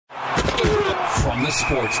From the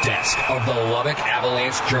sports desk of the Lubbock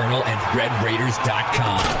Avalanche-Journal and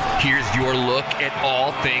RedRaiders.com, here's your look at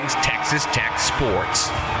all things Texas Tech sports.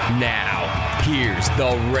 Now, here's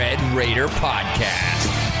the Red Raider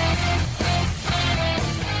Podcast.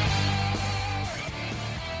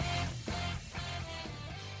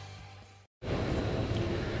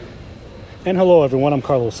 And hello, everyone. I'm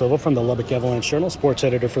Carlos Silva from the Lubbock Avalanche-Journal, sports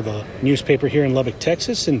editor for the newspaper here in Lubbock,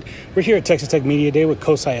 Texas. And we're here at Texas Tech Media Day with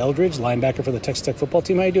Kosi Eldridge, linebacker for the Texas Tech football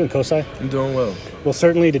team. How you doing, Kosi? I'm doing well. Well,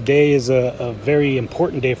 certainly today is a very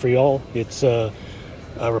important day for y'all. It's a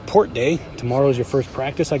report day. Tomorrow is your first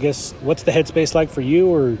practice. I guess, what's the headspace like for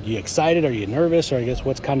you? Are you excited? Are you nervous? Or I guess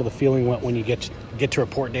what's kind of the feeling when you get to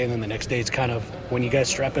report day and then the next day is kind of when you guys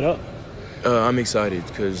strap it up? I'm excited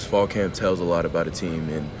because fall camp tells a lot about a team,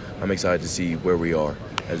 and I'm excited to see where we are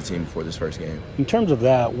as a team before this first game. In terms of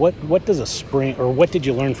that, what does a spring, or what did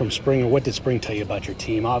you learn from spring, or what did spring tell you about your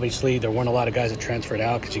team? Obviously, there weren't a lot of guys that transferred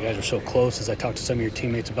out because you guys are so close, as I talked to some of your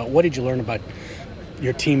teammates about. What did you learn about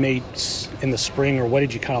your teammates in the spring, or what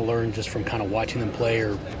did you kind of learn just from kind of watching them play,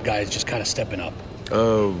 or guys just kind of stepping up?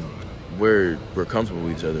 We're comfortable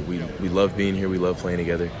with each other. We love being here. We love playing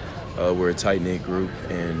together. We're a tight-knit group,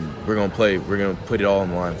 and we're going to play. We're going to put it all on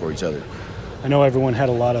the line for each other. I know everyone had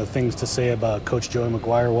a lot of things to say about Coach Joey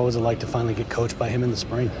McGuire. What was it like to finally get coached by him in the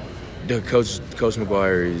spring? Coach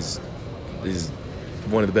McGuire is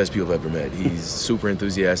one of the best people I've ever met. He's super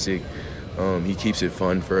enthusiastic. He keeps it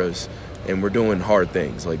fun for us, and we're doing hard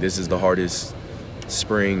things. Like, this is the hardest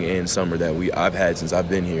spring and summer that I've had since I've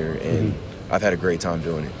been here, and I've had a great time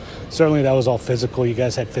doing it. Certainly that was all physical. You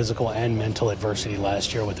guys had physical and mental adversity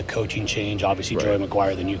last year with the coaching change. Obviously, right. Joey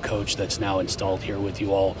McGuire, the new coach that's now installed here with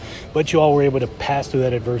you all. But you all were able to pass through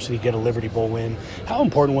that adversity, get a Liberty Bowl win. How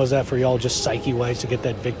important was that for you all, just psyche-wise, to get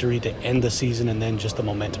that victory to end the season and then just the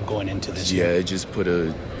momentum going into this year? Yeah, it just put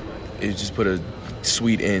a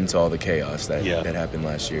sweet end to all the chaos that happened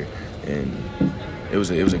last year. And it was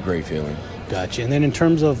a great feeling. Gotcha. And then in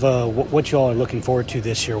terms of what you all are looking forward to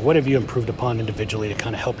this year, what have you improved upon individually to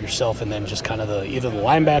kind of help yourself, and then just kind of either the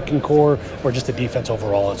linebacking core or just the defense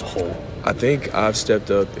overall as a whole? I think I've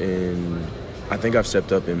stepped up in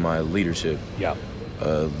my leadership. Yeah.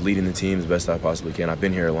 Leading the team as best I possibly can. I've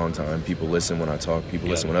been here a long time. People listen when I talk. People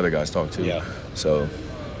listen when other guys talk too. Yeah. So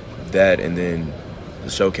that, and then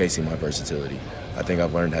showcasing my versatility. I think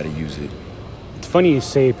I've learned how to use it. It's funny you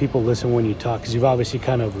say people listen when you talk, because you've obviously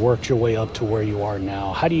kind of worked your way up to where you are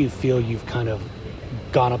now. How do you feel you've kind of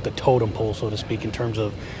gone up the totem pole, so to speak, in terms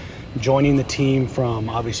of joining the team from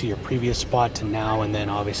obviously your previous spot to now, and then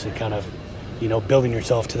obviously kind of, building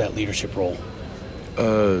yourself to that leadership role?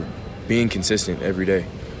 Being consistent every day.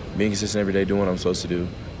 Doing what I'm supposed to do.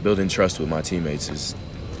 Building trust with my teammates is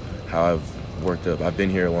how I've worked up. I've been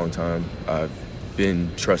here a long time. I've been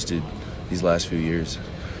trusted these last few years.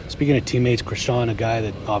 Speaking of teammates, Krishan, a guy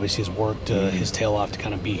that obviously has worked his tail off to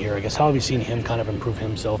kind of be here, I guess, how have you seen him kind of improve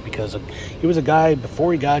himself? Because he was a guy,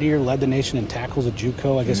 before he got here, led the nation in tackles at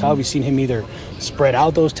JUCO. I guess, how have you seen him either spread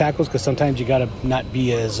out those tackles? Because sometimes you got to not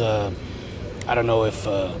be as, I don't know if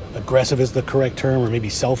aggressive is the correct term, or maybe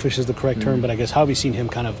selfish is the correct term, but I guess, how have you seen him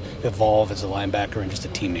kind of evolve as a linebacker and just a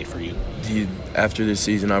teammate for you? After this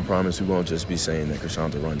season, I promise we won't just be saying that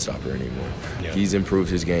Krishan's a run stopper anymore. Yeah. He's improved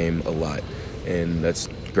his game a lot, and that's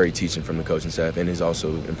great teaching from the coaching staff, and he's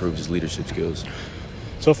also improved his leadership skills.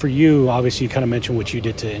 So for you, obviously, you kind of mentioned what you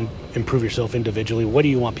did to improve yourself individually. What do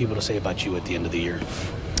you want people to say about you at the end of the year?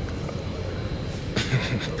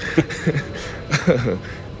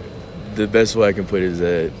 The best way I can put it is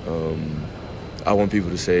that I want people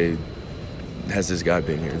to say, has this guy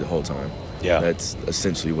been here the whole time? Yeah. That's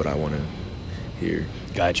essentially what I want to hear.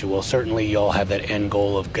 Gotcha. Well, certainly you all have that end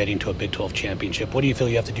goal of getting to a Big 12 championship. What do you feel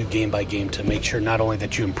you have to do game by game to make sure not only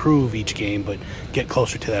that you improve each game, but get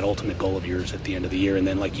closer to that ultimate goal of yours at the end of the year? And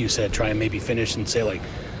then, like you said, try and maybe finish and say, like,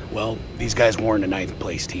 well, these guys weren't a ninth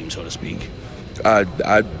place team, so to speak.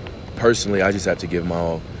 I personally, I just have to give my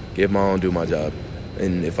all and do my job.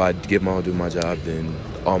 And if I give my all and do my job, then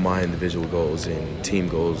all my individual goals and team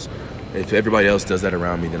goals, if everybody else does that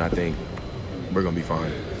around me, then I think we're going to be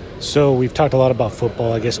fine. So we've talked a lot about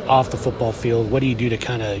football. I guess off the football field, what do you do to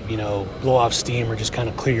kind of, blow off steam or just kind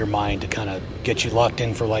of clear your mind to kind of get you locked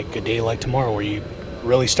in for like a day like tomorrow where you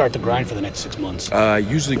really start the grind for the next 6 months? I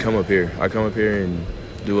usually come up here. I come up here and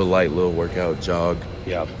do a light little workout, jog,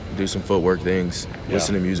 do some footwork things,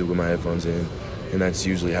 listen to music with my headphones in, and that's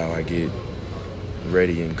usually how I get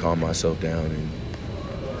ready and calm myself down.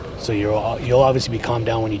 And So you'll obviously be calmed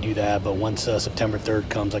down when you do that, but once September 3rd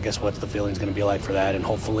comes, I guess what's the feeling's going to be like for that? And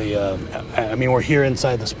hopefully, I mean, we're here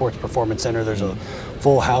inside the Sports Performance Center. There's a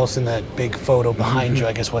full house in that big photo behind you.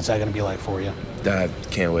 I guess what's that going to be like for you? I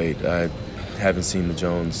can't wait. I haven't seen the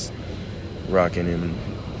Jones rocking in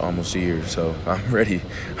almost a year, so I'm ready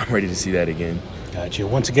to see that again. Gotcha.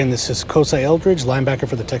 Once again, this is Kosi Eldridge, linebacker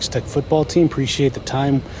for the Texas Tech football team. Appreciate the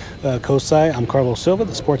time, Kosi. I'm Carlos Silva,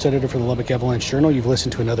 the sports editor for the Lubbock Avalanche-Journal. You've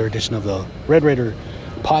listened to another edition of the Red Raider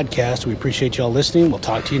podcast. We appreciate y'all listening. We'll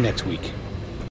talk to you next week.